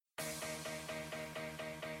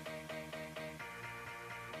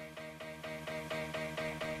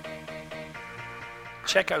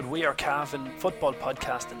Check out We Are Cavan football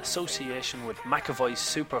podcast in association with McAvoy's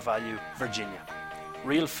Super Value, Virginia.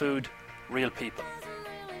 Real food, real people.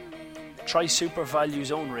 Try Super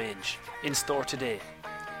Value's own range, in store today.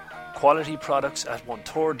 Quality products at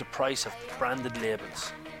 1/3 the price of branded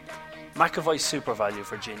labels. McAvoy's Super Value,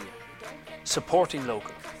 Virginia. Supporting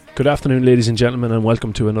local. Good afternoon, ladies and gentlemen, and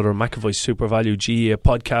welcome to another McAvoy Super Value GAA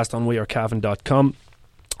podcast on wearecavan.com.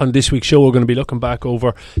 On this week's show, we're going to be looking back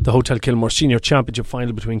over the Hotel Kilmore Senior Championship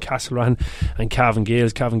final between Castlerahan and Cavan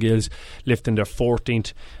Gaels. Cavan Gaels lifting their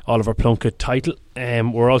 14th Oliver Plunkett title.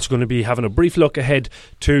 We're also going to be having a brief look ahead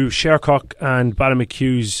to Shercock and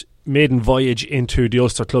Ballymachugh's maiden voyage into the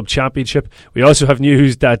Ulster Club Championship. We also have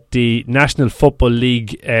news that the National Football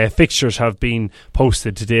League fixtures have been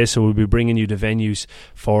posted today, so we'll be bringing you the venues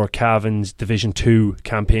for Cavan's Division 2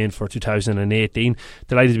 campaign for 2018.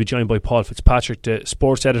 Delighted to be joined by Paul Fitzpatrick, the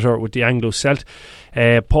sports editor with the Anglo-Celt.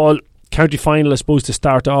 Paul, county final, I suppose, to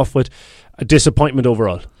start off with, a disappointment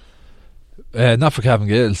overall. Not for Cavan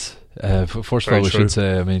Gaels. First of all, we should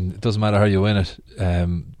say, I mean, it doesn't matter how you win it.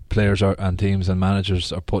 Players and teams and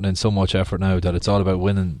managers are putting in so much effort now that it's all about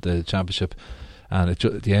winning the championship, and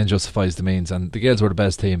the end justifies the means. And the Gaels were the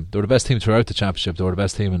best team. They were the best team throughout the championship. They were the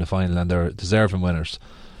best team in the final, and they're deserving winners.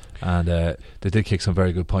 And they did kick some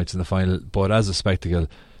very good points in the final. But as a spectacle,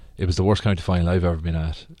 it was the worst county final I've ever been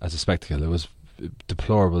at. As a spectacle, it was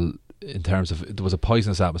deplorable in terms of, there was a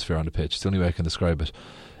poisonous atmosphere on the pitch. It's the only way I can describe it.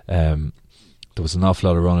 There was an awful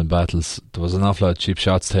lot of running battles. There was an awful lot of cheap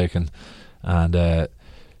shots taken, and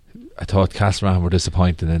I thought Castlerahan were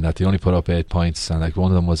disappointed in that they only put up 8 points, and like one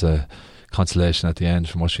of them was a consolation at the end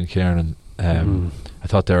from Washington Kieran. I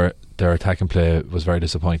thought their attacking play was very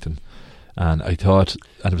disappointing, and I thought,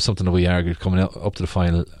 and it was something that we argued coming up to the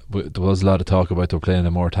final. There was a lot of talk about they were playing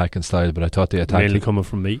a more attacking style, but I thought they attacked mainly coming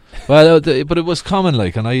from me. Well, but it was common,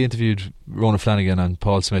 like, and I interviewed Ronan Flanagan and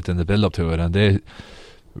Paul Smith in the build up to it, and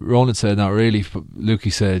Ronan said not really, but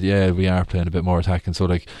Lukey said yeah, we are playing a bit more attacking. So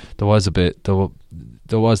like there was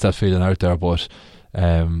that feeling out there, but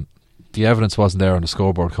the evidence wasn't there on the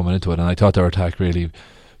scoreboard coming into it, and I thought their attack really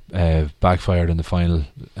backfired in the final.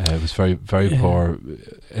 It was very, very poor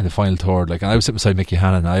in the final third. Like, and I was sitting beside Mickey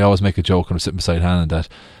Hannon. I always make a joke when I'm sitting beside Hannon that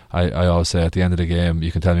I always say at the end of the game,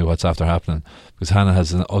 you can tell me what's after happening, because Hannon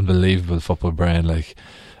has an unbelievable football brain, like.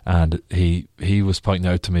 And he was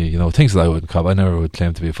pointing out to me, you know, things that I wouldn't cover. I never would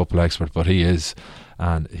claim to be a football expert, but he is.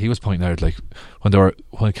 And he was pointing out, like, when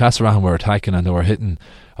Castlerahan were attacking and they were hitting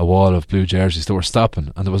a wall of blue jerseys, they were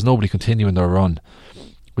stopping, and there was nobody continuing their run,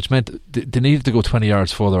 which meant they needed to go 20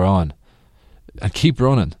 yards further on and keep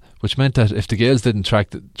running, which meant that if the Gaels didn't track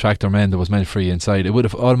their men, there was men free inside, it would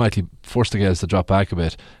have automatically forced the Gaels to drop back a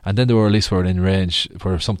bit, and then they were at least in range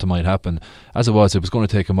where something might happen. As it was going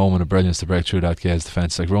to take a moment of brilliance to break through that Gaels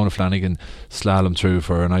defence. Like, Ronan Flanagan slalom through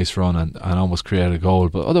for a nice run and almost created a goal,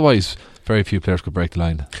 but otherwise very few players could break the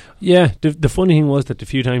line. Yeah, the funny thing was that the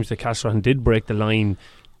few times that Castlerahan did break the line,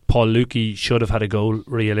 Paul Lukey should have had a goal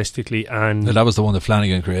realistically, and that was the one that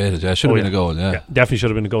Flanagan created. Yeah, should have been a goal. Yeah, definitely should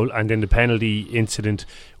have been a goal. And then the penalty incident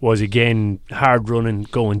was again hard running,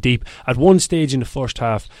 going deep. At one stage in the first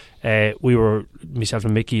half, we were, myself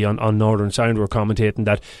and Mickey on Northern Sound, were commentating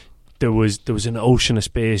that there was an ocean of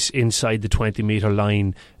space inside the 20-metre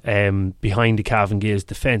line behind the Cavan Gaels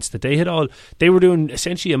defence, that they were doing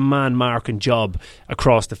essentially a man marking job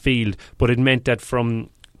across the field, but it meant that from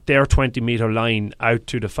their 20-metre line out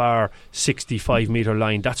to the far 65-metre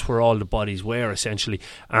line, that's where all the bodies were essentially.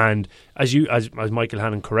 And as Michael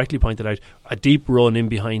Hannon correctly pointed out, a deep run in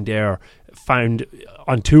behind there found,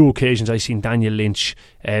 on 2 occasions I seen Daniel Lynch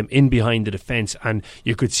in behind the defence, and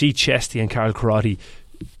you could see Chesty and Carl Karate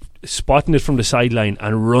spotting it from the sideline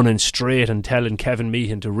and running straight and telling Kevin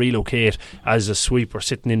Meehan to relocate as a sweeper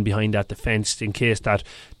sitting in behind that defence in case that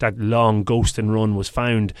long ghosting run was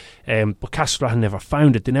found. But Castlerahan never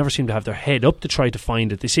found it. They never seem to have their head up to try to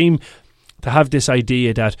find it. They seem to have this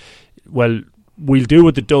idea that, well, we'll do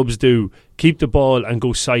what the Dubs do, keep the ball and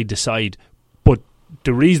go side to side. But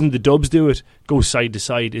the reason the Dubs do it, go side to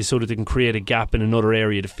side, is so that they can create a gap in another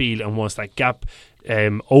area of the field, and once that gap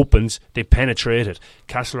opens, they penetrate it.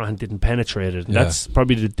 Castlerahan didn't penetrate it, and that's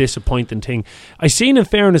probably the disappointing thing. I seen, in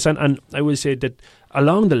fairness, and I will say that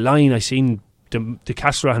along the line I seen the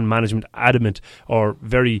Castlerahan management adamant or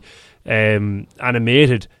very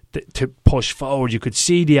animated to push forward. You could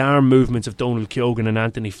see the arm movements of Donald Keoghan and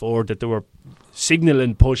Anthony Ford, that they were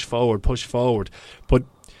signalling push forward, but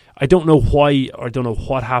I don't know why, or I don't know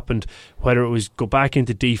what happened, whether it was go back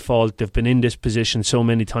into default. They've been in this position so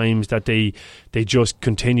many times that they just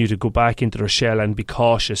continue to go back into their shell and be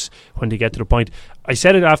cautious when they get to the point. I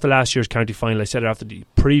said it after last year's county final, I said it after the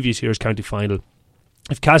previous year's county final,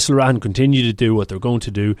 if Castlereagh continue to do what they're going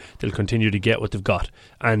to do, they'll continue to get what they've got.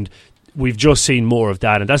 And we've just seen more of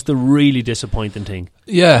that, and that's the really disappointing thing.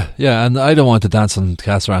 Yeah, and I don't want to dance on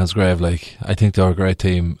Castlereagh's grave. Like, I think they're a great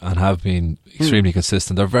team and have been extremely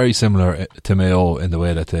consistent. They're very similar to Mayo in the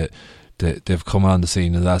way that they've come on the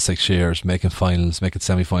scene in the last 6 years, making finals, making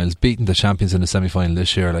semi-finals, beating the champions in the semi-final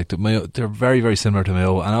this year. Like, they're very, very similar to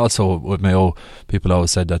Mayo. And also with Mayo, people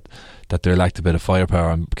always said that they lacked a bit of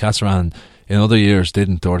firepower, and Castlereagh in other years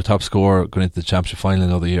didn't. They were the top scorer going into the championship final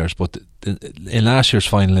in other years, but in last year's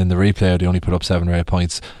final in the replay they only put up 7 or 8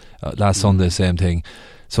 points. Last Sunday, same thing.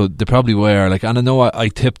 So they probably were like, and I know I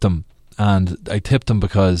tipped them, and I tipped them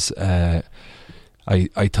because I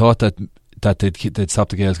thought that they'd stop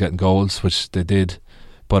the Gaels getting goals, which they did,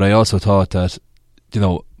 but I also thought that, you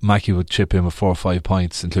know, Mackey would chip in with 4 or 5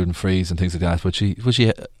 points, including frees and things like that, which he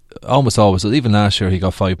almost always. Even last year he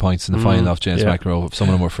got 5 points in the final off James McEnroe. Some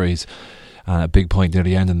of them were frees. A big point near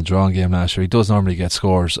the end in the drawing game last year. He does normally get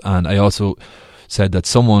scores, and I also said that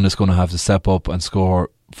someone is going to have to step up and score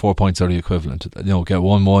 4 points out of the equivalent. You know, get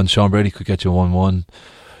 1-1. Sean Brady could get you 1-1.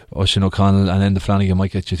 Oisin O'Connell and then the Flanagan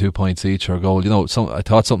might get you 2 points each or a goal. You know, I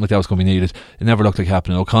thought something like that was going to be needed. It never looked like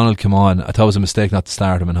happening. O'Connell came on. I thought it was a mistake not to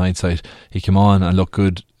start him in hindsight. He came on and looked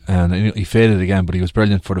good, and he faded again, but he was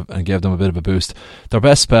brilliant and gave them a bit of a boost. Their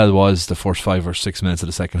best spell was the first 5 or 6 minutes of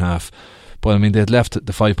the second half, but I mean, they'd left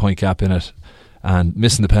the 5 point gap in it, and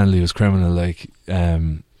missing the penalty was criminal. Like,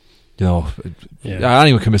 you know,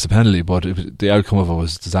 anyone can miss a penalty, but the outcome of it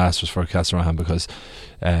was disastrous for Castlereagh, because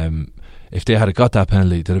if they had got that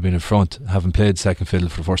penalty, they'd have been in front, having played second fiddle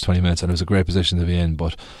for the first 20 minutes, and it was a great position to be in.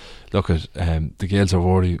 But look at the Gaels are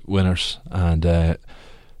worthy winners, and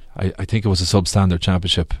I think it was a substandard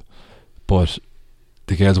championship, but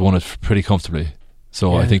the Gaels won it pretty comfortably.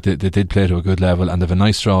 So I think they did play to a good level, and they've a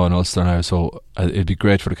nice draw in Ulster now, so it'd be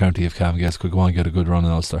great for the county if Cavan Gaels could go on and get a good run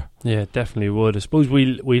in Ulster. Yeah, definitely would. I suppose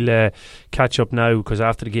we'll catch up now, because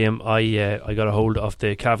after the game I got a hold of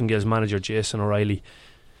the Cavan Gaels manager, Jason O'Reilly.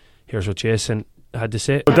 Here's what Jason had to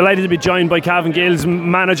say. We're delighted to be joined by Cavan Gaels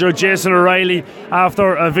manager Jason O'Reilly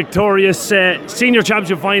after a victorious senior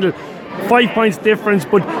championship final. 5 points difference,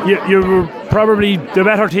 but you were probably the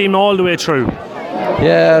better team all the way through.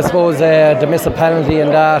 Yeah, I suppose they missed a penalty in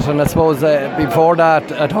that, and I suppose before that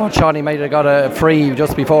I thought Shawnee might have got a free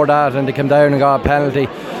just before that, and they came down and got a penalty.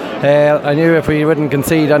 I knew if we wouldn't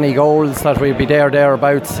concede any goals that we'd be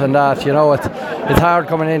thereabouts, and that, you know, it's hard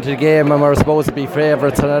coming into the game, and we're supposed to be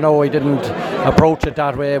favourites, and I know we didn't approach it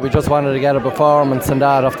that way. We just wanted to get a performance and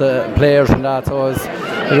that of the players and that, so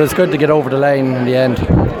it was good to get over the line in the end.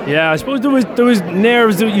 Yeah, I suppose there was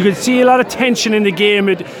nerves. You could see a lot of tension in the game.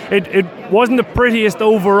 It wasn't the prettiest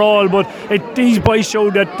overall, but these boys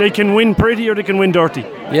showed that they can win pretty or they can win dirty.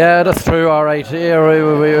 Yeah, that's true. All right,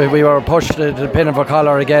 here we were pushed to the pin of our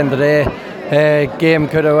collar again today. Game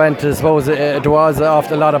could have went. I suppose it was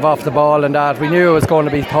a lot of off the ball and that. We knew it was going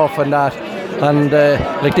to be tough and that. And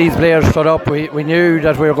like these players stood up, we knew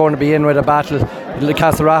that we were going to be in with a battle.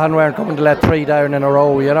 Castlereagh weren't coming to let 3 down in a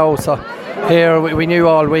row, you know. So here we knew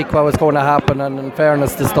all week what was going to happen, and in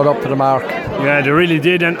fairness, they stood up to the mark. Yeah, they really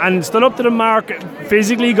did, and stood up to the mark.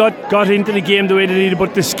 Physically got into the game the way they did,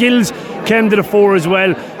 but the skills came to the fore as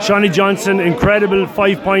well. Shawnee Johnson, incredible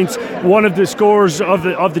 5 points, one of the scorers of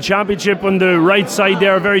the championship on the right side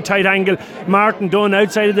there, a very tight angle. Martin Dunn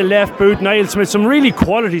outside of the left boot, Niall Smith, some really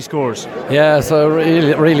quality scores. Yeah, so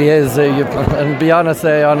it really is. And be honest,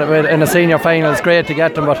 in a senior final, it's great to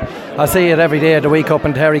get them, but I see it every day of the week up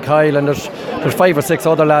in Terry Kyle, and there's 5 or 6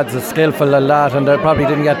 other lads that's skillful and that, and they probably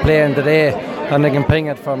didn't get playing today, and they can ping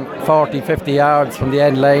it from 40-50 yards from the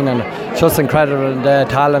end line, and it's just incredible the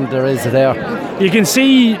talent there is there. You can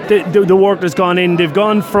see the work that's gone in. They've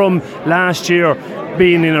gone from last year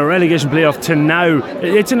being in a relegation playoff to now.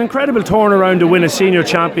 It's an incredible turnaround to win a senior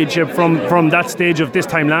championship from that stage of this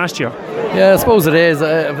time last year. Yeah, I suppose it is.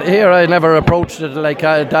 Here I never approached it like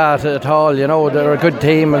that at all. You know, they're a good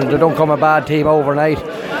team, and they don't come a bad team overnight.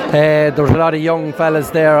 There was a lot of young fellas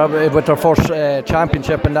there with their first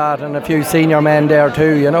championship and that, and a few senior men there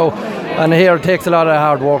too, you know. And here it takes a lot of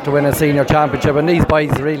hard work to win a senior championship, and these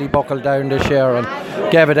boys really buckled down this year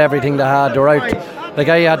and gave it everything they had. They're out. Like,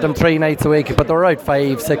 I had them 3 nights a week, but they're out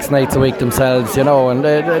 5-6 nights a week themselves, you know, and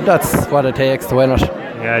that's what it takes to win it.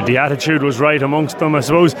 Yeah, the attitude was right amongst them. I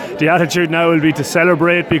suppose the attitude now will be to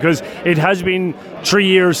celebrate, because it has been 3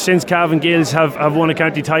 years since Cavan Gaels have won a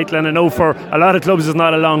county title, and I know for a lot of clubs it's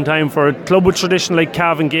not a long time. For a club with tradition like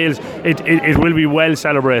Cavan Gaels, it will be well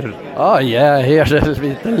celebrated. Oh yeah, here they'll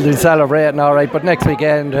be celebrating all right, but next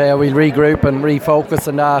weekend we'll regroup and refocus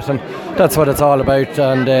on that, and that's what it's all about.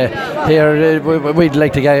 And here we'd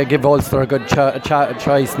like to give Ulster a good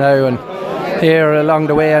choice now, and here along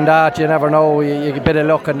the way and that, you never know, you get a bit of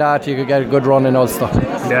luck in that, you could get a good run in Ulster.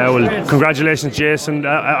 Yeah, well, congratulations, Jason.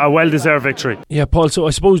 A well-deserved victory. Yeah, Paul, so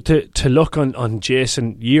I suppose to look on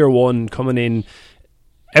Jason, year one coming in,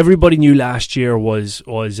 everybody knew last year was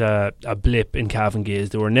a blip in Cavan Gaels.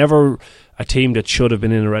 They were never a team that should have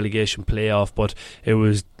been in a relegation playoff, but it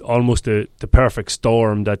was almost the perfect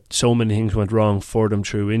storm that so many things went wrong for them,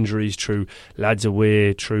 through injuries, through lads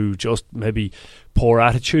away, through just maybe poor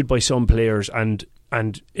attitude by some players, and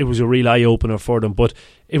it was a real eye-opener for them. But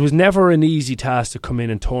it was never an easy task to come in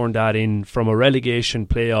and turn that in from a relegation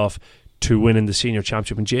playoff to winning the senior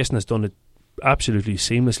championship, and Jason has done it absolutely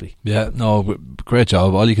seamlessly. Yeah, no, great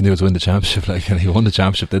job. All you can do is win the championship, and he won the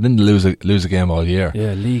championship. They didn't lose a game all year.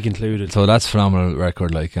 Yeah, league included. So that's a phenomenal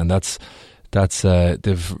record, and that's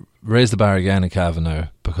they've raised the bar again in Cavan now,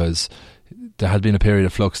 because there had been a period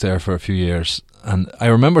of flux there for a few years. And I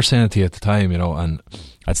remember saying it to you at the time, and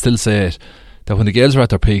I'd still say it, that when the Gaels were at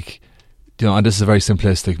their peak, and this is a very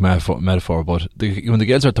simplistic metaphor, but when the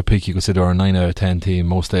Gaels were at their peak, you could say they were a 9 out of 10 team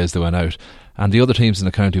most days they went out, and the other teams in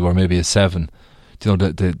the county were maybe a 7,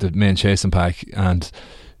 the main chasing pack, and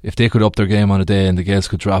if they could up their game on a day and the Gaels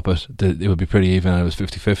could drop it, it would be pretty even, and it was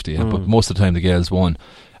 50-50, but most of the time the Gaels won.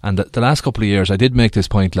 And the last couple of years, I did make this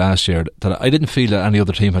point last year, that I didn't feel that any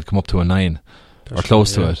other team had come up to a 9 or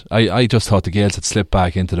close to it. I just thought the Gaels had slipped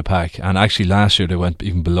back into the pack, and actually last year they went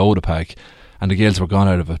even below the pack, and the Gaels were gone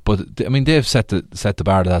out of it. But they've set the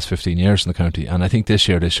bar the last 15 years in the county, and I think this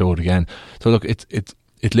year they showed again. So look,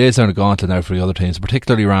 it lays down a gauntlet now for the other teams,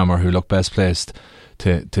 particularly Ramor, who look best placed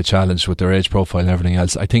to challenge with their age profile and everything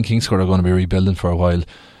else. I think Kingscourt are going to be rebuilding for a while.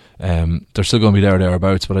 They're still going to be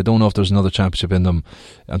thereabouts, but I don't know if there's another championship in them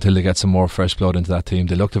until they get some more fresh blood into that team.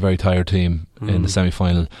 They looked a very tired team in the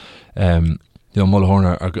semi-final.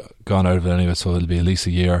 Mullahoran are gone out of it anyway, so it'll be at least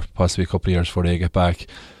a year, possibly a couple of years before they get back.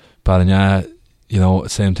 Ballina,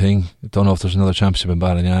 same thing. I don't know if there's another championship in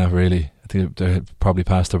Ballina, really. I think they're probably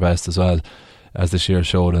past their best as well, as this year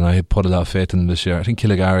showed, and I put a lot of faith in them this year. I think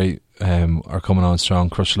Killigary are coming on strong.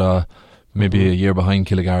 Crutchlaw, maybe a year behind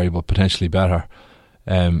Killigary, but potentially better.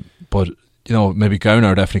 But maybe Gowna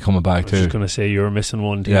are definitely coming back too. I was just going to say, you're missing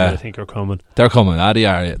one team that I think are coming. They're coming, they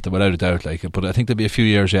are, without a doubt. But I think there'll be a few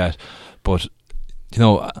years yet. But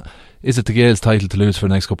is it the Gaels' title to lose for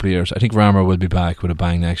the next couple of years? I think Ramor will be back with a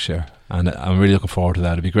bang next year, and I'm really looking forward to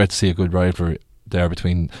that. It'd be great to see a good rivalry there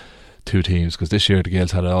between two teams, because this year the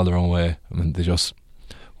Gaels had it all their own way. I mean, they just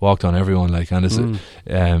walked on everyone,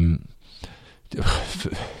 and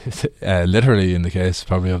it's literally in the case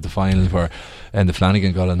probably of the final where the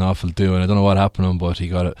Flanagan got an awful do, and I don't know what happened to him, but he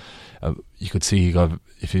got it. You could see he got.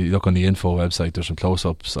 If you look on the info website, there's some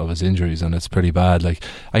close-ups of his injuries, and it's pretty bad.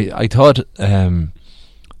 I thought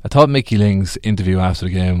Mickey Ling's interview after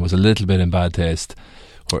the game was a little bit in bad taste.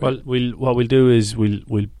 What we'll do is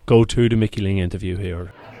we'll go to the Mickey Ling interview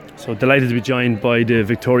here. So delighted to be joined by the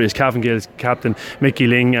victorious Cavan Gaels captain Mickey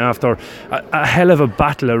Ling after a hell of a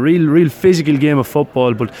battle, a real physical game of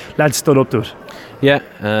football, but lads stood up to it. Yeah,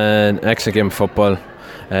 an excellent game of football.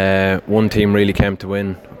 One team really came to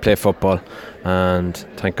win, play football, and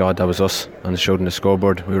thank God that was us, and it showed in the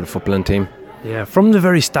scoreboard. We were the footballing team. Yeah, from the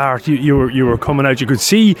very start you were coming out. You could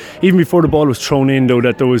see even before the ball was thrown in, though,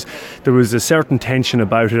 that there was a certain tension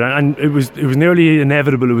about it, and it was nearly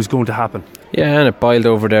inevitable it was going to happen. Yeah, and it boiled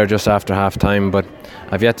over there just after half time, but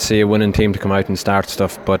I've yet to see a winning team to come out and start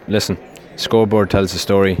stuff. But listen, scoreboard tells the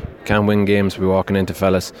story. Can't win games, we're walking into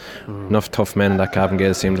fellas. Enough tough men in that Cavan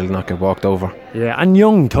Gaels team that'll not get walked over. Yeah, and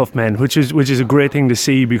young tough men, which is a great thing to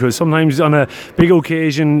see, because sometimes on a big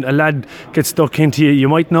occasion a lad gets stuck into you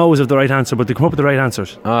might not always have the right answer, but they come up with the right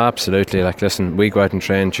answers. Oh, absolutely. Listen, we go out and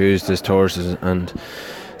train Tuesdays, Thursdays and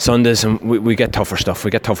Sundays, and we get tougher stuff.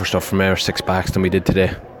 We get tougher stuff from our six backs than we did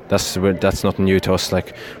today. That's nothing new to us.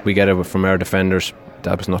 We get it from our defenders.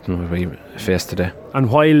 That was nothing we faced today. And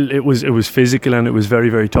while it was physical and it was very,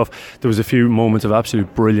 very tough, there was a few moments of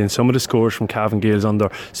absolute brilliance. Some of the scores from Cavan Gaels under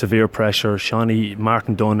severe pressure, Shawnee,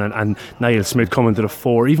 Martin Dunn and Niall Smith coming to the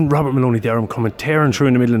fore, even Robert Maloney Durham coming tearing through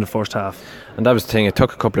in the middle in the first half. And that was the thing, it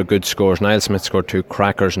took a couple of good scores. Niall Smith scored 2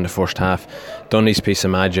 crackers in the first half. Dunne's piece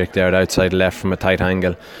of magic there at outside left from a tight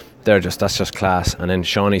angle. that's just class. And then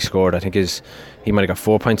Shawnee scored. I think he might have got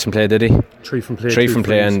 4 points from play, did he? 3 from play. 3 from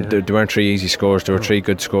play, frees, and there weren't 3 easy scores. There were 3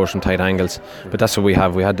 good scores from tight angles. But that's what we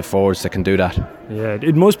have. We had the forwards that can do that. Yeah,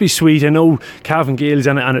 it must be sweet. I know Cavan Gaels,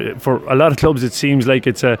 and for a lot of clubs it seems like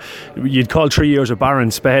you'd call 3 years a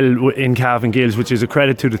barren spell in Cavan Gaels, which is a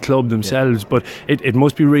credit to the club themselves, but it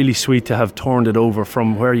must be really sweet to have turned it over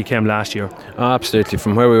from where you came last year. Oh, absolutely,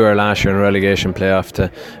 from where we were last year in relegation playoff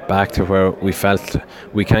to back to where we felt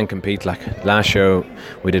we can compete. Like last year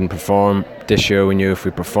we didn't perform, this year we knew if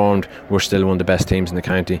we performed we're still one of the best teams in the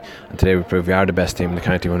county, and today we prove we are the best team in the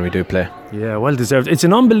county when we do play. Yeah, well deserved. It's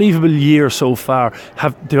an unbelievable year so far.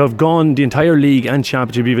 They have gone the entire league and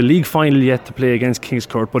championship. You have a league final yet to play against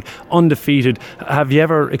Kingscourt, but undefeated. Have you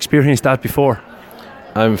ever experienced that before?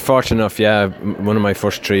 I'm fortunate enough, yeah. One of my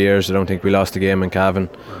first 3 years I don't think we lost a game in Cavan.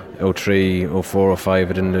 03, 04, 05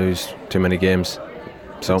 I didn't lose too many games.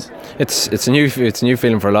 So it's a new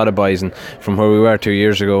feeling for a lot of boys, and from where we were 2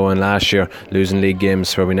 years ago and last year losing league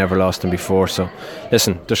games where we never lost them before. So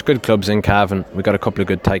listen, there's good clubs in Cavan. We got a couple of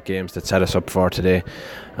good tight games that set us up for today,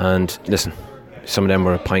 and listen, some of them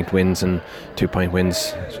were point wins and 2 point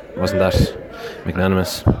wins. Wasn't that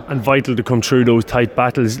magnanimous? And vital to come through those tight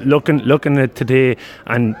battles. Looking at today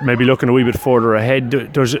and maybe looking a wee bit further ahead,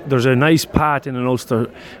 there's a nice path in an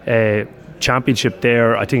Ulster championship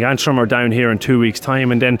there. I think Antrim are down here in 2 weeks'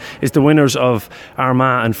 time, and then it's the winners of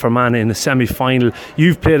Armagh and Fermanagh in the semi-final.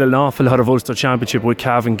 You've played an awful lot of Ulster championship with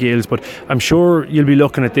Cavan Gaels, but I'm sure you'll be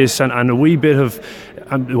looking at this and a wee bit of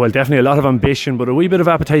definitely a lot of ambition, but a wee bit of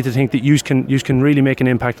appetite to think that you can really make an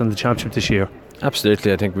impact on the championship this year.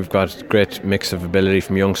 Absolutely, I think we've got a great mix of ability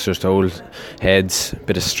from youngsters to old heads, a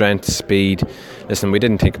bit of strength, speed. Listen, we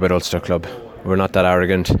didn't think about Ulster Club. We're not that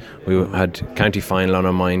arrogant. We had county final on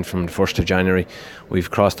our mind from the 1st of January. We've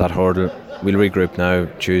crossed that hurdle. We'll regroup now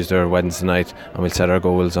Tuesday or Wednesday night, and we'll set our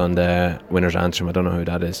goals on the winners Antrim. I don't know who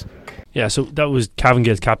that is. Yeah, so that was Cavan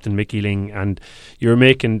Gaels captain Mickey Ling, and you were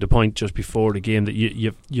making the point just before the game that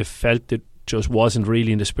you felt it just wasn't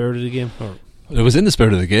really in the spirit of the game. Or? It was in the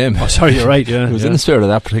spirit of the game. Oh, sorry, you're right. Yeah, it was in the spirit of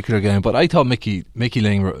that particular game. But I thought Mickey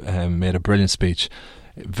Ling made a brilliant speech,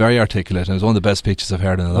 very articulate, and it was one of the best speeches I've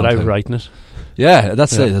heard in a long time. Without writing it. Yeah,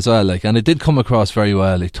 that's it as well. And it did come across very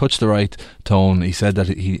well. He touched the right tone. He said that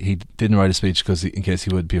he didn't write a speech because in case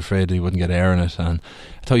he would be afraid he wouldn't get air in it. And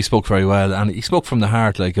I thought he spoke very well, and he spoke from the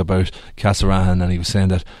heart, like about Castlerahan, and he was saying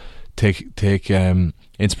that take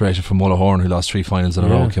inspiration from Mullahoran, who lost 3 finals in a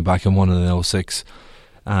row, came back and won in 06,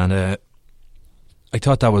 and I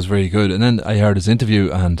thought that was very good. And then I heard his interview,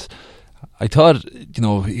 and I thought,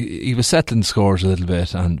 he was settling scores a little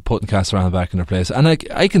bit and putting Castlerahan back in their place. And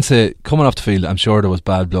I can say, coming off the field, I'm sure there was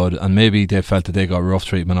bad blood, and maybe they felt that they got rough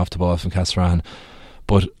treatment off the ball from Castlerahan.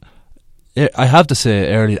 But I have to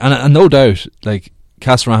say early, and no doubt, like,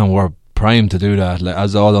 Castlerahan were primed to do that, like,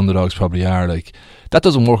 as all underdogs probably are. Like, that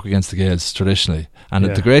doesn't work against the Gaels traditionally. And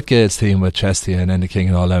the great Gaels team with Chesty and Enda King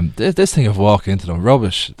and all them, this thing of walking into them,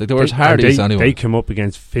 rubbish. They were as hardy as anyone. They came up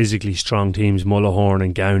against physically strong teams, Mullahoran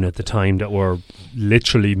and Gown at the time, that were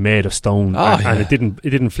literally made of stone, and it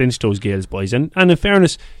didn't flinch those Gaels boys. And in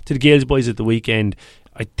fairness to the Gaels boys at the weekend,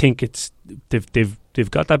 I think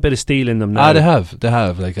they've got that bit of steel in them now. They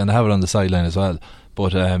have, like, and they have it on the sideline as well.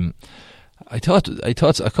 But I thought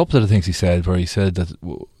a couple of the things he said, where he said that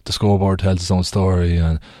the scoreboard tells its own story,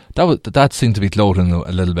 and that seemed to be gloating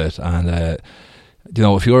a little bit. And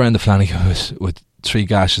if you're in the Flanagan with 3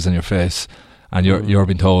 gashes in your face, and you're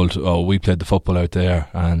being told, "Oh, we played the football out there,"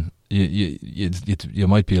 and you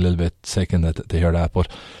might be a little bit sickened to hear that.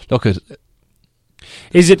 But look at,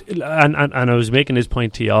 is it? And I was making this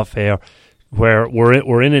point to you off air, where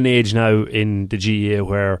we're in an age now in the GAA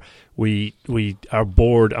where we are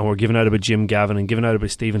bored, and we're giving out about Jim Gavin and giving out about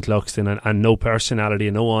Stephen Cluxton and no personality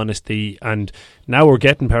and no honesty, and now we're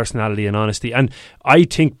getting personality and honesty. And I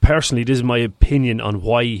think personally, this is my opinion on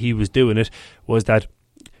why he was doing it, was that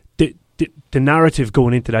the narrative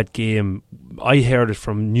going into that game, I heard it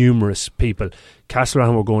from numerous people.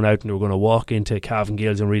 Castlerahan were going out and they were going to walk into Cavan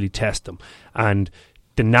Gaels and really test them, and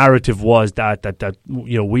the narrative was that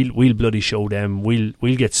we'll bloody show them,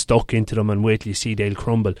 we'll get stuck into them, and wait till you see they'll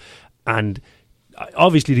crumble. And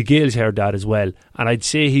obviously the Gaels heard that as well, and I'd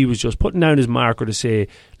say he was just putting down his marker to say,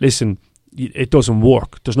 listen, it doesn't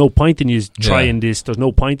work. There's no point in you trying this. There's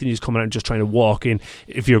no point in you coming out and just trying to walk in.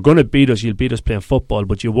 If you're going to beat us, you'll beat us playing football,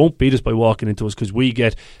 but you won't beat us by walking into us, because we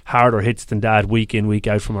get harder hits than that week in, week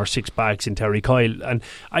out from our six backs in Terry Kyle. And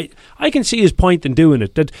I can see his point in doing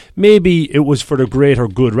it, that maybe it was for the greater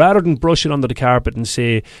good, rather than brush it under the carpet and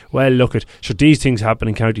say, well, look, these things happen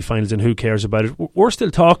in county finals and who cares about it. We're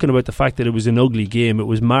still talking about the fact that it was an ugly game. It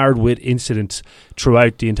was marred with incidents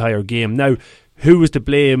throughout the entire game. Now, who was to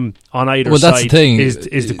blame on either side? That's the thing.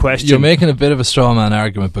 Is the question. You're making a bit of a straw man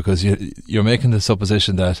argument, because you're making the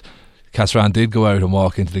supposition that Castlerahan did go out and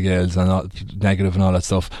walk into the Gaels and not negative and all that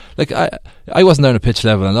stuff. Like, I wasn't down at pitch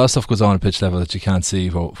level, and a lot of stuff goes on at pitch level that you can't see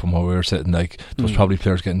from where we were sitting. Like, there was probably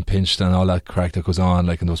players getting pinched and all that crack that goes on,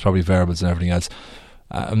 like, and there was probably verbals and everything else.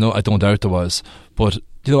 I don't doubt there was, but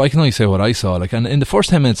I can only say what I saw. Like, and in the first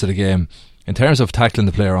 10 minutes of the game, in terms of tackling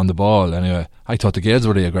the player on the ball, anyway, I thought the Gaels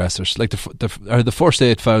were the aggressors. Like, the first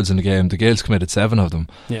 8 fouls in the game, the Gaels committed 7 of them.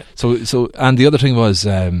 Yeah. So, and the other thing was,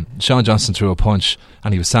 Sean Johnson threw a punch,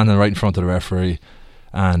 and he was standing right in front of the referee.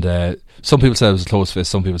 And some people said it was a closed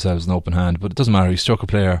fist, some people said it was an open hand, but it doesn't matter. He struck a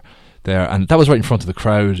player there, and that was right in front of the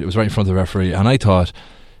crowd. It was right in front of the referee, and I thought.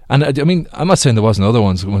 And I mean, I'm not saying there wasn't other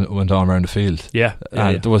ones that went on around the field. Yeah.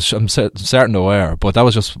 There was. I'm certain there were, but that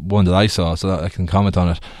was just one that I saw, so that I can comment on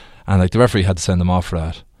it. And like, the referee had to send them off for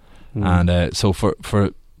that. And so for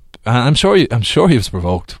I'm sure he was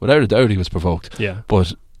provoked. Without a doubt, he was provoked. Yeah.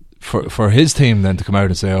 But for his team then to come out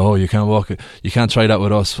and say, "Oh, you can't walk it, you can't try that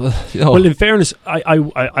with us." Well, in fairness,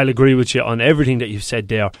 I'll agree with you on everything that you've said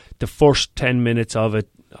there. The first 10 minutes of it,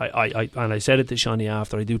 I said it to Shawnee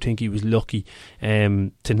after, I do think he was lucky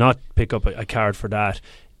to not pick up a card for that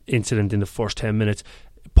incident in the first 10 minutes.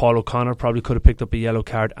 Paul O'Connor probably could have picked up a yellow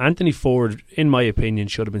card. Anthony Ford, in my opinion,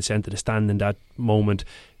 should have been sent to the stand in that moment.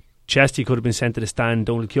 Chesty could have been sent to the stand.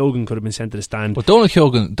 Donald Keoghan could have been sent to the stand. But Donald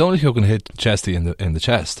Keoghan hit Chesty in the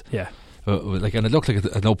chest. Yeah. And it looked like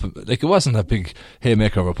an open, like, it wasn't a big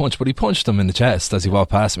haymaker of a punch, but he punched him in the chest as he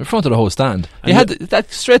walked past him in front of the whole stand. He had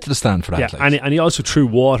that straight to the stand for that. Yeah, like. and he also threw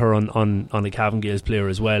water on the Cavan Gaels player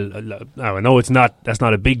as well. Now, I know that's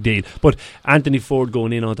not a big deal, but Anthony Ford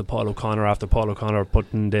going in onto Paul O'Connor after Paul O'Connor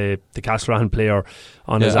putting the Castlerahan player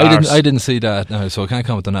on his arse. I didn't see that now, so I can't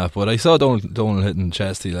comment on that. But I saw Donald hitting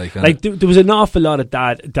Chesty. There was an awful lot of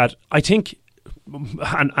that I think.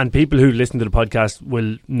 And people who listen to the podcast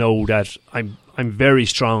will know that I'm very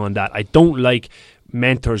strong on that. I don't like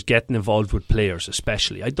mentors getting involved with players,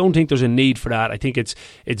 especially. I don't think there's a need for that. I think it's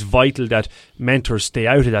vital that mentors stay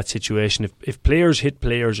out of that situation. If players hit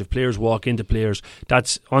players, if players walk into players,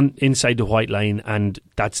 that's inside the white line, and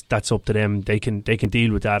that's up to them. They can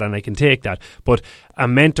deal with that, and I can take that. But a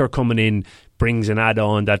mentor coming in brings an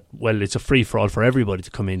add-on that, well, it's a free-for-all for everybody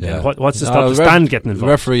to come in. Yeah. What's to stop the stand getting involved?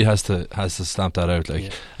 The referee has to stamp that out.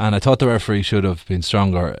 And I thought the referee should have been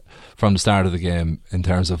stronger from the start of the game in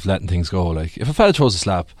terms of letting things go. Like, if a fella throws a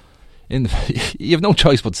slap, you have no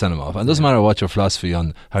choice but to send him off. And it doesn't matter what your philosophy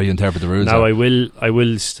on how you interpret the rules. Now, I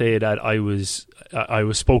will say that I was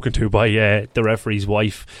spoken to by the referee's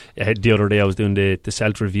wife the other day. I was doing the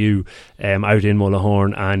Celt review out in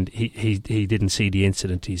Mullahoran, and he didn't see the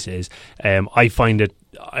incident, he says. I find it,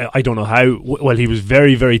 I don't know how, well, he was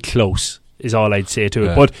very, very close, is all I'd say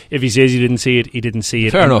to it. But if he says he didn't see it, he didn't see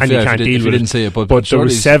it. Fair enough, and you can't deal with it. He didn't see it, but there were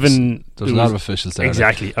 7. There was a lot of officials there.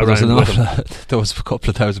 Exactly. There was a couple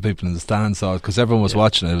of thousand people in the stand, saw it, because everyone was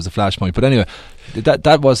watching it. It was a flashpoint. But anyway,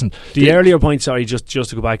 that wasn't the earlier point. Sorry, just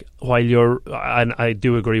to go back, while and I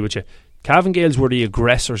do agree with you, Cavan Gaels were the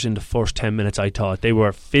aggressors in the first 10 minutes. I thought they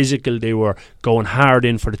were physical, they were going hard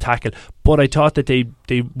in for the tackle, but I thought that they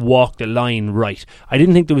walked the line right. I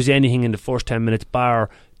didn't think there was anything in the first 10 minutes bar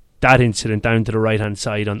that incident down to the right hand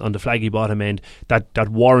side on the flaggy bottom end that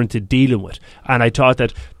warranted dealing with. And I thought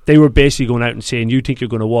that they were basically going out and saying, you think you're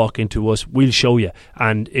going to walk into us, we'll show you.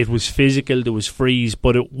 And it was physical, there was freeze,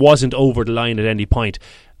 but it wasn't over the line at any point.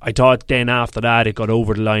 I thought then after that it got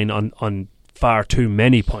over the line on far too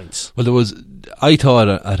many points. Well, I thought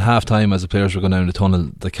at half time, as the players were going down the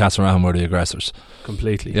tunnel, the Castlerahan were the aggressors.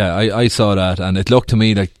 Completely. Yeah, I saw that, and it looked to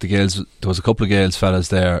me like the Gaels, there was a couple of Gaels fellas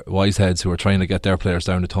there, wiseheads, who were trying to get their players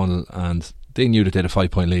down the tunnel, and they knew that they had a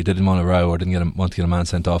 5-point lead. They didn't want a row or didn't want to get a man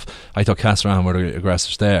sent off. I thought Castlerahan were the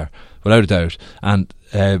aggressors there, without a doubt. And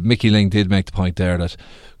Mickey Ling did make the point there that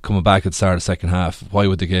coming back at the start of the second half. Why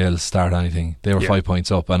would the Gaels start anything? They were 5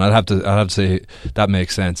 points up, and I'd have to say that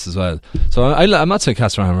makes sense as well. So I'm not saying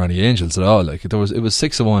Castlerahan were any angels at all. Like it was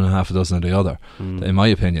 6 of one and half a dozen of the other, in my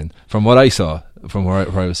opinion, from what I saw from where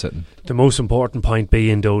I was sitting. The most important point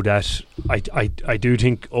being, though, that I do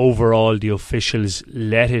think overall the officials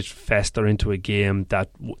let it fester into a game that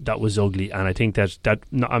was ugly, and I think that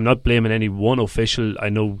I'm not blaming any one official. I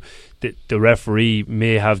know the referee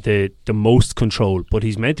may have the most control, but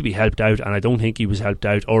he's meant to be helped out, and I don't think he was helped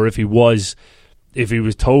out. Or if he was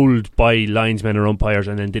told by linesmen or umpires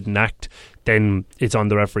and then didn't act, then it's on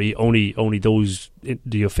the referee. Only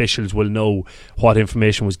the officials will know what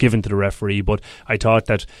information was given to the referee. But I thought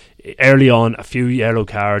that early on, a few yellow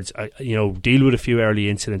cards, deal with a few early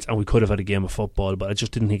incidents, and we could have had a game of football. But I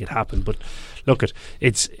just didn't think it happened. But look,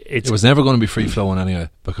 it was never going to be free flowing anyway,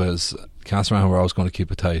 because Castlerahan were always going to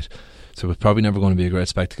keep it tight. So it's probably never going to be a great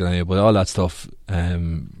spectacle anyway. But all that stuff,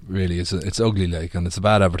 really, it's ugly, like, and it's a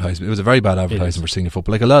bad advertisement. It was a very bad advertisement for senior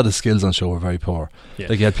football. Like, a lot of the skills on show were very poor. Yeah.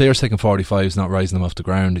 Like, you had players taking 45s, not rising them off the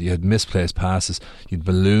ground. You had misplaced passes. You had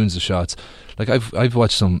balloons of shots. Like, I've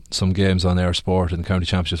watched some games on Air Sport in county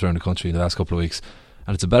championships around the country in the last couple of weeks,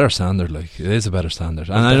 and it's a better standard. Like, it is a better standard.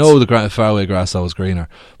 And I know the fairway grass always greener,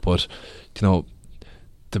 but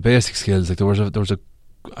the basic skills. Like, there was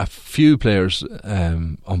a few players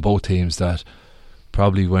on both teams that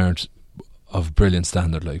probably weren't of brilliant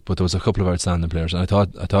standard, like, but there was a couple of outstanding players, and I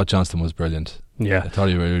thought Johnston was brilliant. Yeah, I thought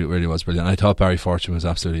he really, really was brilliant. I thought Barry Fortune was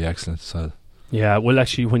absolutely excellent. So yeah, well,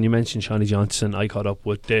 actually, when you mentioned Shawnee Johnson, I caught up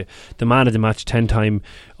with the man of the match, 10-time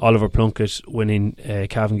Oliver Plunkett winning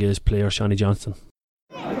Cavan Gaels player Shawnee Johnson.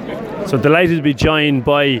 So delighted to be joined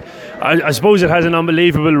by, I suppose it has an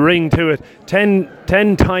unbelievable ring to it,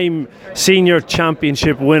 10-time senior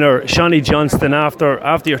championship winner Shawnee Johnston after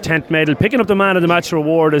your 10th medal, picking up the man of the match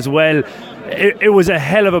reward as well. It was a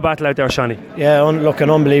hell of a battle out there, Shawnee. Yeah, looking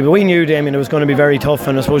unbelievable. We knew, Damien, it was going to be very tough,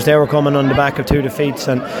 and I suppose they were coming on the back of 2 defeats,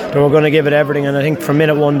 and they were going to give it everything, and I think from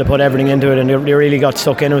minute 1 they put everything into it, and they really got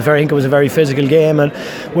stuck in. I think it was a very physical game, and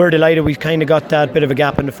we're delighted we kind of got that bit of a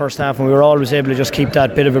gap in the first half, and we were always able to just keep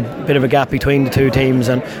that bit of a gap between the two teams,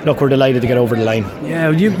 and look, we're delighted to get over the line. Yeah,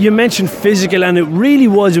 you mentioned physical, and it really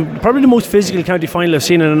was probably the most physical county final I've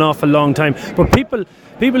seen in an awful long time. But people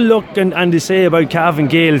look and they say about Cavan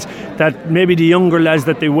Gaels that maybe the younger lads,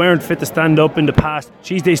 that they weren't fit to stand up in the past.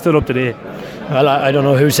 Geez, they stood up today. Well, I don't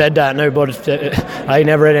know who said that now, but I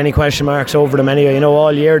never had any question marks over them anyway.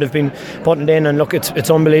 All year they've been putting it in, and look, it's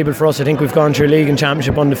unbelievable for us. I think we've gone through league and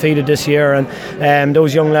championship undefeated this year, and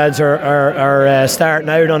those young lads are starting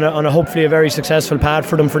out on a hopefully a very successful path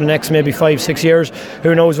for them for the next maybe 5-6 years.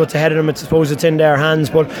 Who knows what's ahead of them? I suppose it's in their hands,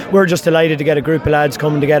 but we're just delighted to get a group of lads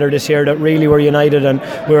coming together this year that really were united, and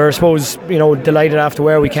we're, I suppose, delighted after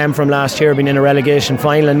where we came from last year, being in a relegation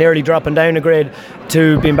final and nearly dropping down a grade,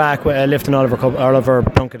 to being back lifting Oliver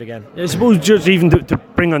Plunkett again. I suppose just even to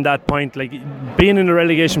bring on that point, like being in a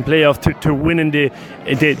relegation playoff to winning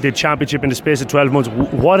the championship in the space of 12 months,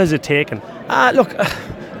 what has it taken? Look,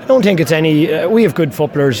 I don't think it's any. We have good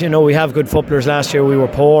footballers. We have good footballers. Last year we were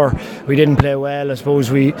poor. We didn't play well. I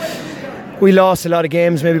suppose we lost a lot of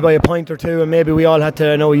games, maybe by a point or two, and maybe we all had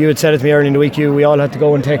to. I know you had said it to me earlier in the week. We all had to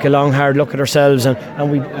go and take a long, hard look at ourselves,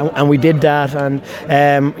 and we did that. And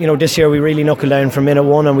this year we really knuckled down from minute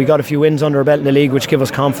 1, and we got a few wins under our belt in the league, which give us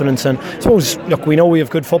confidence. And I suppose, look, we know we have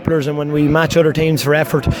good footballers, and when we match other teams for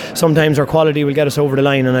effort, sometimes our quality will get us over the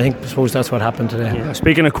line. And I suppose that's what happened today. Yeah.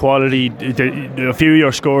 Speaking of quality, a few of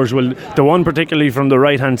your scores, the one particularly from the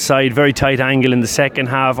right hand side, very tight angle in the second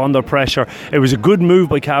half, under pressure. It was a good move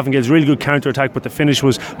by Cavan Gaels, really good counter-attack, but the finish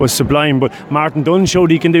was sublime. But Martin Dunn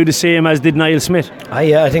showed he can do the same, as did Niall Smith.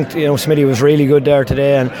 I think Smithy was really good there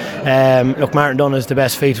today, and look, Martin Dunn is the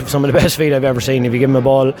best feet, some of the best feet I've ever seen. If you give him a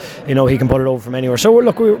ball, he can put it over from anywhere. So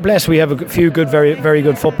look, we're blessed. We have a few good, very, very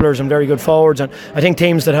good footballers and very good forwards, and I think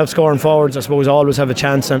teams that have scoring forwards, I suppose, always have a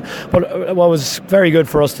chance. But what was very good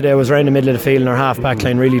for us today was around the middle of the field, and our half back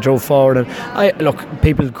line really drove forward. And look,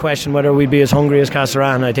 people question whether we'd be as hungry as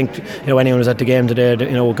Castlerahan. I think anyone who's at the game today,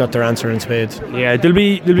 got their answer in spades. Yeah, there'll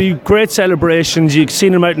be great celebrations. You've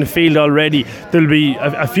seen them out in the field already. There'll be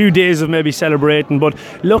a few days of maybe celebrating, but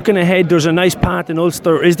looking ahead, there's a nice path in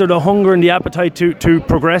Ulster. Is there the hunger and the appetite to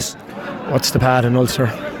progress? What's the path in Ulster?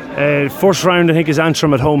 First round, I think, is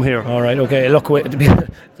Antrim at home here. All right, okay. Look,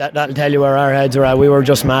 that'll tell you where our heads are at. We were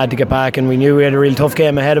just mad to get back, and we knew we had a real tough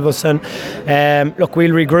game ahead of us. And look,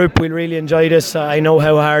 we'll regroup. We'll really enjoy this. I know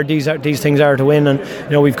how hard these things are to win,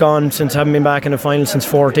 and we've gone since having been back in a final since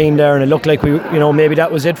 14 there, and it looked like we, maybe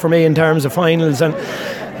that was it for me in terms of finals. And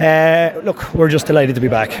look, we're just delighted to be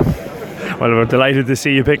back. Well, we're delighted to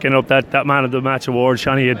see you picking up that Man of the Match award,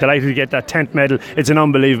 Shani. You're delighted to get that 10th medal. It's an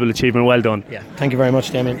unbelievable achievement. Well done. Yeah, thank you very much,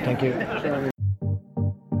 Damien. Thank you.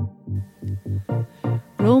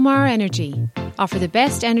 Romar Energy offer the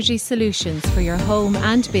best energy solutions for your home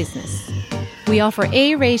and business. We offer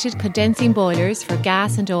A-rated condensing boilers for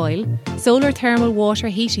gas and oil, solar thermal water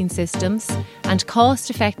heating systems, and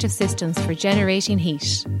cost-effective systems for generating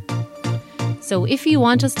heat. So if you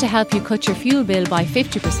want us to help you cut your fuel bill by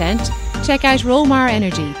 50%, check out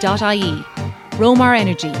romarenergy.ie. Romar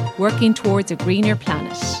Energy, working towards a greener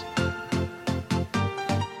planet.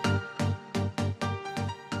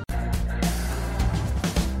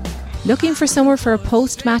 Looking for somewhere for a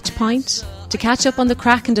post-match pint? To catch up on the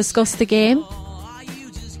crack and discuss the game?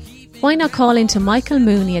 Why not call into Michael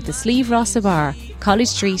Mooney at the Slieve Rossa Bar, College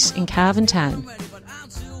Street in Cavan Town.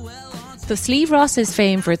 The Slieve Rossa is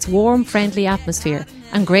famed for its warm, friendly atmosphere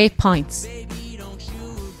and great pints.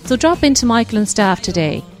 So drop into Michael and staff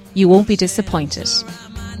today. You won't be disappointed. I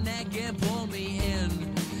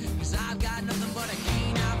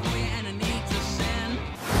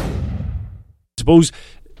suppose,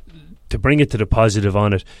 to bring it to the positive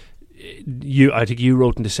on it, I think you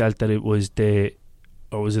wrote in the Celt that it was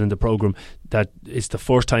or was it in the programme, that it's the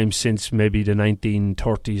first time since maybe the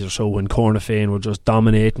 1930s or so, when Cornafane were just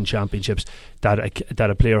dominating championships, that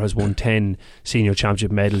a player has won 10 senior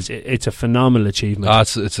championship medals. It's a phenomenal achievement.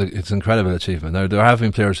 It's an incredible achievement. Now, there have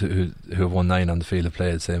been players who have won 9 on the field of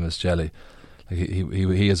play, the same as Jelly. Like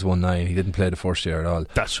he has won 9. He didn't play the first year at all.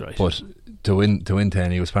 That's right. But to win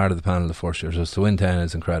 10, he was part of the panel the first year. So to win 10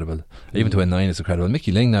 is incredible. Even to win 9 is incredible.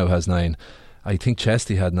 Mickey Ling now has 9. I think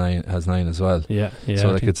Chesty has 9 as well. Yeah.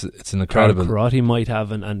 So like it's an incredible. Karate might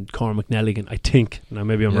have, and Cormac Nelligan, I think. Now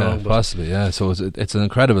maybe I'm wrong, but possibly. Yeah. So it's an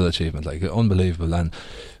incredible achievement, like unbelievable, and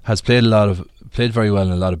has played very well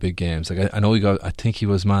in a lot of big games. Like I know I think he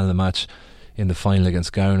was man of the match in the final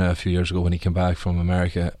against Gowna a few years ago when he came back from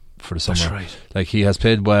America for the summer. That's right. Like he has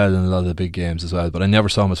played well in a lot of the big games as well, but I never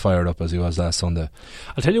saw him as fired up as he was last Sunday.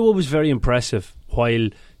 I'll tell you what was very impressive.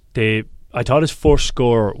 I thought his first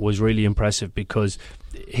score was really impressive, because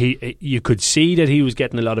you could see that he was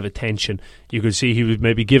getting a lot of attention. You could see he was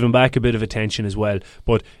maybe giving back a bit of attention as well.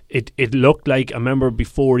 But it looked like, I remember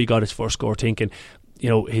before he got his first score thinking,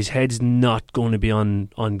 his head's not going to be on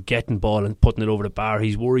getting ball and putting it over the bar.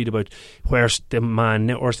 He's worried about where's the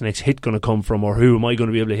next hit going to come from, or who am I going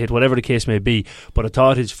to be able to hit, whatever the case may be. But I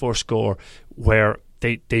thought his first score, where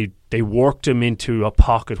they worked him into a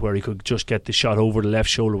pocket where he could just get the shot over the left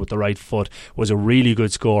shoulder with the right foot, was a really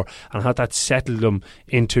good score. And I thought that settled him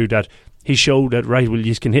into that. He showed that, right, well,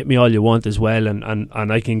 you can hit me all you want as well, and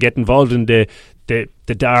I can get involved in the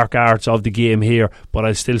dark arts of the game here, but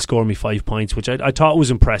I'll still score me 5 points, which I thought was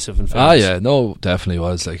impressive. In fact, definitely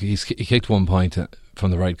was. Like he kicked 1 point from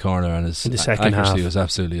the right corner, and his in the second accuracy was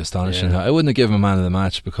absolutely astonishing. Yeah. I wouldn't have given him man of the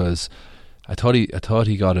match, because I thought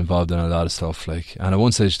he got involved in a lot of stuff. Like, and at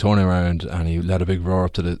one stage turning around and he let a big roar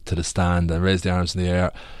up to the stand and raised the arms in the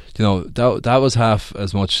air. That was half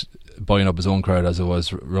as much buying up his own crowd as it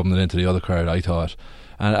was rubbing it into the other crowd, I thought.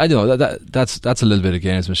 And I don't know, that's a little bit of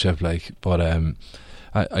gamesmanship, like. But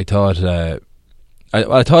I thought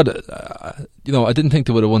I didn't think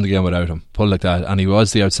they would have won the game without him. Put it like that. And he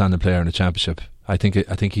was the outstanding player in the championship. I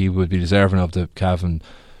think he would be deserving of the Cavan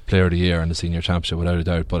Player of the Year in the senior championship, without a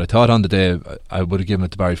doubt. But I thought on the day I would have given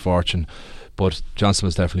it to Barry Fortune, but Johnson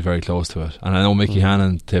was definitely very close to it. And I know Mickey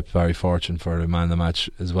Hannon tipped Barry Fortune for the man of the match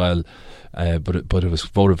as well, but it was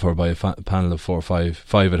voted for by a panel of 4 or 5,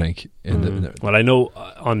 I think. Well, I know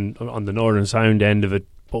on the Northern Sound end of it,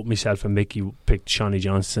 both myself and Mickey picked Shawnee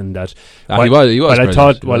Johnson. He was. I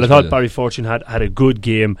thought Barry Fortune had a good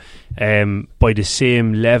game. By the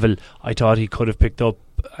same level, I thought he could have picked up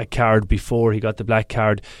a card before he got the black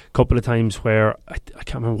card a couple of times, where I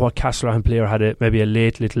can't remember what Castlereagh player had maybe a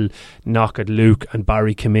late little knock at Luke, and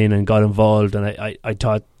Barry came in and got involved, and I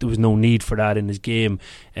thought there was no need for that in his game,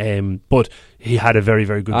 but he had a very,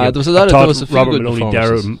 very good game. There was a few Robert good Maloney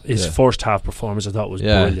performances. his first half performance I thought was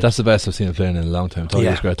brilliant. That's the best I've seen him playing in a long time. He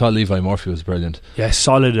was great. I thought Levi Murphy was brilliant. Yeah,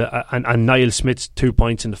 solid, and Niall Smith's 2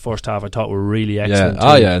 points in the first half I thought were really excellent.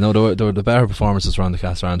 There were the better performances around the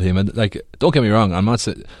Castlereagh team, and like, don't get me wrong, I'm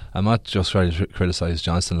not just trying to criticise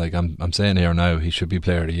Johnston. Like, I'm saying here now, he should be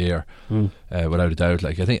Player of the Year, without a doubt.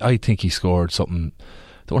 Like, I think he scored something.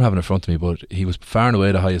 Don't have it in front of me, but he was far and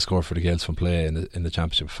away the highest score for the Gaels from play in the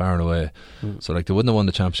championship, far and away. So like, they wouldn't have won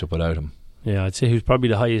the championship without him. Yeah, I'd say he was probably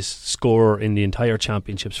the highest scorer in the entire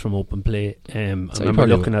championships from open play. I remember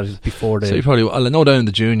looking at it before the... So he probably... I know down in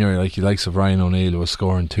the junior, like the likes of Ryan O'Neill was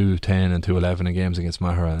scoring 2-10 and 2-11 in games against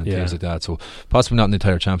Mahara and teams like that. So possibly not in the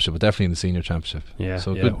entire championship, but definitely in the senior championship. Yeah,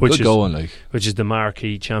 so yeah. good going, like. Which is the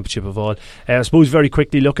marquee championship of all. I suppose very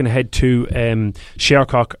quickly looking ahead to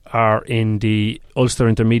Shercock are in the Ulster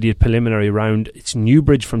Intermediate preliminary round. It's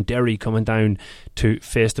Newbridge from Derry coming down to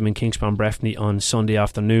face them in Kingspan Breffni on Sunday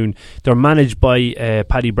afternoon. They're managed by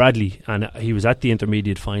Paddy Bradley, and he was at the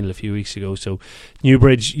intermediate final a few weeks ago. So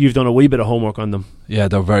Newbridge, you've done a wee bit of homework on them. Yeah,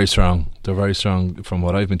 they're very strong. They're very strong from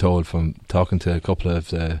what I've been told from talking to a couple of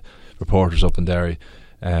the reporters up in Derry.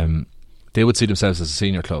 They would see themselves as a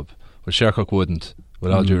senior club, but Shercock wouldn't.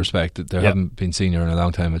 With all due respect, they haven't been senior in a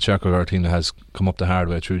long time. But Shercock are a team that has come up the hard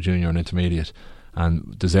way through junior and intermediate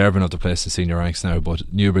and deserving of the place in senior ranks now.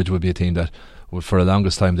 But Newbridge would be a team that for the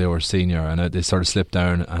longest time they were senior, and they sort of slipped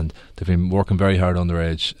down, and they've been working very hard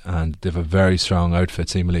underage, and they've a very strong outfit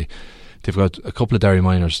seemingly. They've got a couple of Derry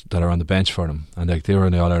minors that are on the bench for them, and like they were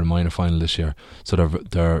in the All-Ireland minor final this year, so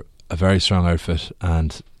they're a very strong outfit.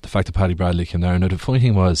 And the fact that Paddy Bradley came down, now the funny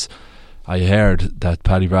thing was, I heard that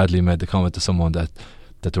Paddy Bradley made the comment to someone that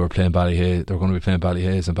they were playing Ballyhaise, they were going to be playing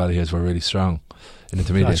Ballyhaise, and Ballyhaise were really strong in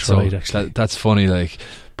intermediate. That's right, actually. That's funny, like.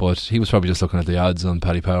 But he was probably just looking at the odds on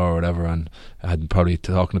Paddy Power or whatever, and had probably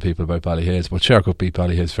talking to people about Ballyhaise. But Shercock beat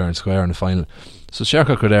Ballyhaise fair and square in the final, so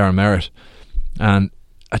Shercock are there on merit. And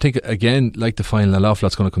I think again, like the final, an awful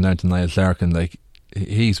lot's going to come down to Niall Clark, and like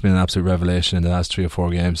he's been an absolute revelation in the last 3 or 4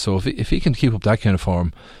 games. So if he can keep up that kind of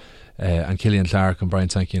form, and Killian Clark and Brian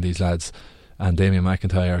Sankey and these lads and Damien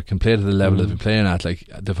McIntyre can play to the level they've been playing at, like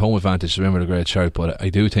they've home advantage. Remember the great shout, but I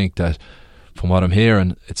do think that from what I'm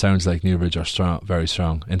hearing, it sounds like Newbridge are strong, very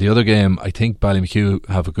strong. In the other game, I think Ballymacue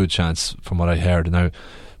have a good chance from what I heard. Now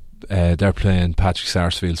they're playing Patrick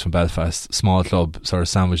Sarsfields from Belfast, small club, sort of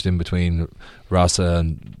sandwiched in between Rossa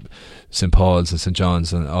and St Paul's and St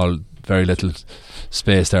John's, and all very little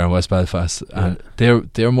space there in West Belfast. And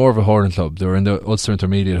they're more of a hurling club. They were in the Ulster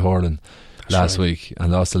Intermediate hurling last week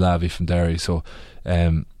and lost to Lavey from Derry. So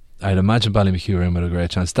I'd imagine Ballymacue are in with a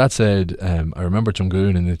great chance. That said, I remember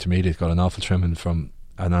Drumgoon in the intermediate got an awful trimming from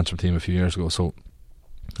an Antrim team a few years ago. So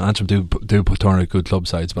Antrim do put turn out good club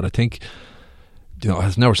sides, but I think,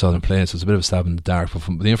 I've never saw them playing, so it's a bit of a stab in the dark. But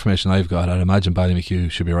from the information I've got, I'd imagine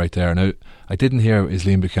Ballymacue should be right there. Now, I didn't hear is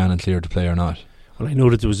Liam Buchanan cleared to play or not. Well, I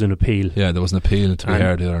know that there was an appeal. Yeah, there was an appeal to be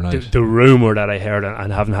heard the other night. The rumour that I heard,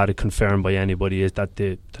 and haven't had it confirmed by anybody, is that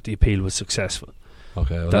the appeal was successful.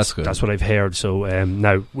 Okay, well that's good. That's what I've heard. So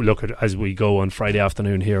now we look at as we go on Friday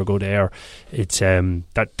afternoon here, go to air. It's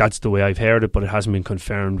that's the way I've heard it, but it hasn't been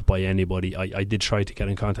confirmed by anybody. I did try to get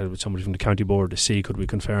in contact with somebody from the county board to see could we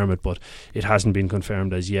confirm it, but it hasn't been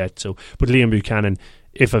confirmed as yet. So, but Liam Buchanan,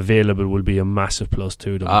 if available, will be a massive plus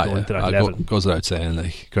to them going to that level. Goes without saying,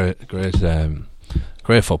 like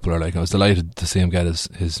great footballer. Like I was delighted to see him get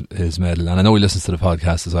his medal, and I know he listens to the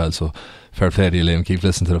podcast as well. So fair play to you, Liam. Keep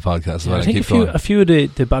listening to the podcast as well. I think a few of the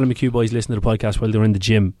Ballymacue boys listen to the podcast while they're in the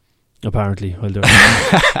gym. Apparently,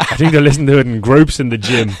 I think they're listening to it in groups in the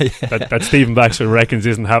gym. That Stephen Baxter reckons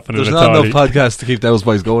isn't happening. There's at not all. enough podcasts to keep those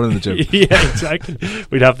boys going in the gym. Yeah, exactly.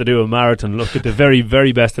 We'd have to do a marathon. Look, at the very,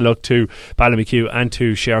 very best of luck to Ballymacue and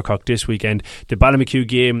to Shercock this weekend. The Ballymacue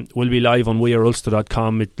game will be live on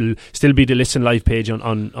weareulster.com. It'll still be the Listen Live page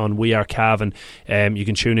on We Are Cavan. You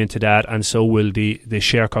can tune into that, and so will the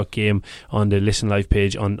Shercock game on the Listen Live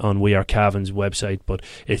page on We Are Cavan's website. But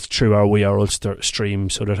it's through our We Are Ulster stream,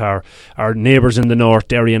 so that our neighbours in the north,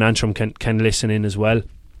 Derry and Antrim, can listen in as well.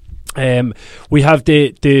 We have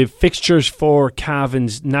the fixtures for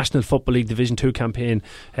Cavan's National Football League Division 2 campaign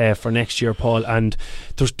for next year, Paul, and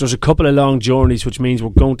there's a couple of long journeys, which means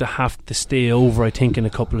we're going to have to stay over, I think, in a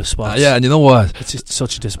couple of spots. Yeah, and you know what? It's just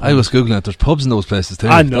such a disappointment. I was googling it. There's pubs in those places too.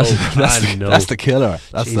 I know. That's the killer.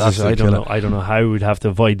 That's Jesus, the absolute killer. I don't know how we'd have to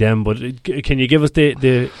avoid them, but can you give us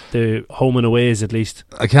the home and aways at least?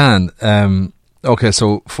 I can. Okay,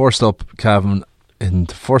 so first up, Cavan in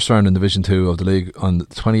the first round in Division 2 of the league on the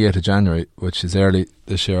 28th of January, which is early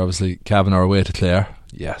this year. Obviously, Cavan are away to Clare.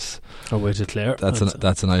 Yes, away to Clare. That's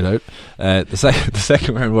a night out. The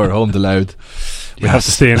second round we're home to Louth. We have to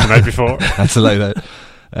stay in the night before. That's a night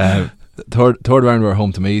out. Third round we're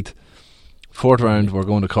home to Meath. Fourth round we're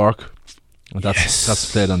going to Cork. And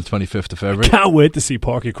that's played on the 25th of February. I can't wait to see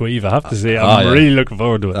Páirc Uí Chaoimh, I have to say. I'm really looking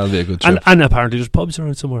forward to it. That'll be a good trip. And apparently there's pubs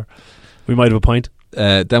around somewhere. We might have a pint.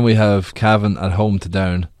 Then we have Cavan at home to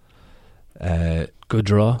Down. Good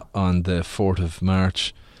draw. On the 4th of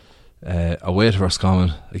March. Away to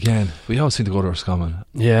Roscommon. Again, we always seem to go to Roscommon.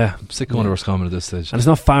 Yeah. I'm sick of going to Roscommon at this stage. And it's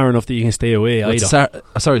not far enough that you can stay away either.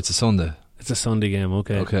 Sorry, it's a Sunday. It's a Sunday game,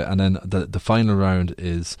 okay. Okay, and then the final round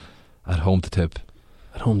is at home to Tip.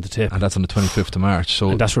 At home to Tip. And that's on the 25th of March. So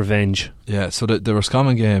and that's revenge. Yeah, so the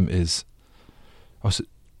Roscommon game is...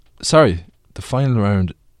 Sorry, the final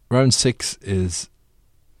round 6 is...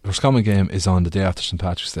 The Roscommon game is on the day after St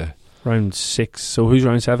Patrick's Day. Round 6. So who's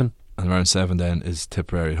round 7? And round 7 then is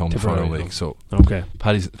Tipperary at home the following week. So okay,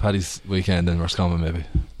 Paddy's weekend in Roscommon maybe.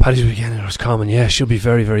 Paddy's weekend in Roscommon, yeah, should be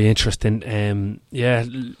very, very interesting. Yeah,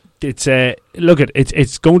 it's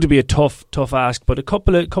it's going to be a tough ask, but a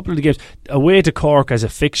couple of the games away to Cork as a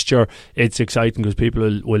fixture, it's exciting because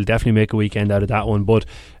people will definitely make a weekend out of that one. But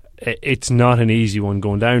it's not an easy one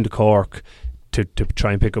going down to Cork to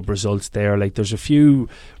try and pick up results there. Like, there's a few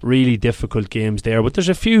really difficult games there, but there's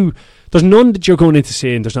none that you're going into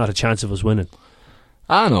saying there's not a chance of us winning.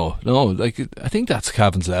 No, like, I think that's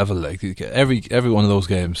Cavan's level. Like, every one of those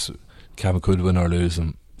games Cavan could win or lose,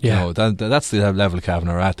 and yeah, you know, that's the level Cavan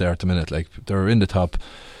are at there at the minute. Like, they're in the top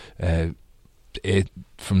 8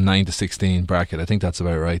 from 9 to 16 bracket. I think that's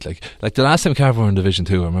about right. Like the last time Cavan were in Division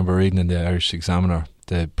 2, I remember reading in the Irish Examiner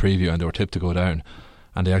the preview, and they were tipped to go down,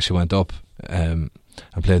 and they actually went up and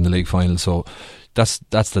played in the league final. So that's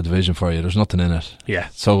the division for you. There's nothing in it. Yeah.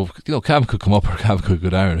 So, you know, Cavan could come up or Cavan could go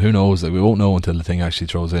down. Who knows? Like, we won't know until the thing actually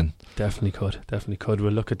throws in. Definitely could.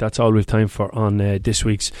 Well, look, that's all we've time for on this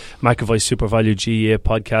week's McAvoy SuperValu GAA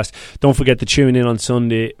podcast. Don't forget to tune in on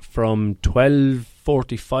Sunday from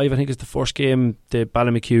 12:45. I think is the first game. The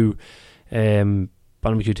Ballymacue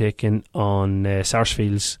taking on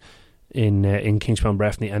Sarsfields in Kingspan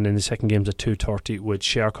Breffni, and then the second game's at 2:30 with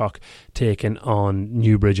Shercock taking on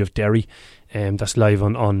Newbridge of Derry. That's live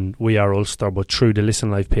on We Are Ulster, but through the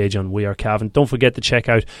Listen Live page on We Are Cavan. Don't forget to check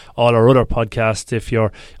out all our other podcasts. If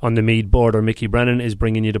you're on the Meath border, Mickey Brennan is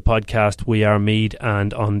bringing you the podcast We Are Meath,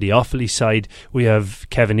 and on the Offaly side we have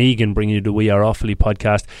Kevin Egan bringing you the We Are Offaly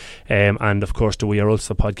podcast, and of course the We Are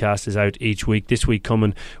Ulster podcast is out each week. This week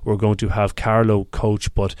coming we're going to have Carlo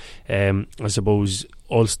coach, but I suppose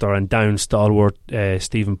Ulster and Down stalwart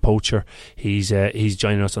Stephen Poacher, he's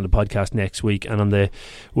joining us on the podcast next week. And on the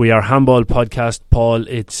We Are Handball podcast, Paul,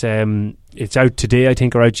 it's out today, I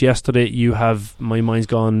think, or out yesterday. You have, my mind's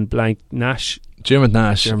gone blank, Dermot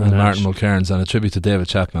Nash and Martin Mulcairns, and a tribute to David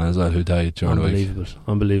Chapman as well, who died during the week.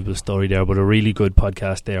 Unbelievable story there, but a really good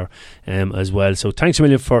podcast there as well. So thanks a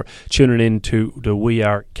million for tuning in to the We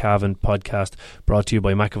Are Cavan podcast, brought to you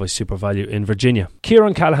by McAvoy SuperValu in Virginia.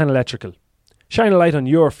 Kieran Callahan Electrical, shine a light on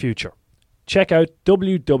your future. Check out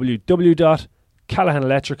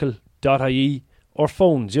www.callaghanelectrical.ie or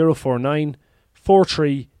phone 049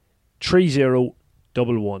 43 30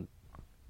 11.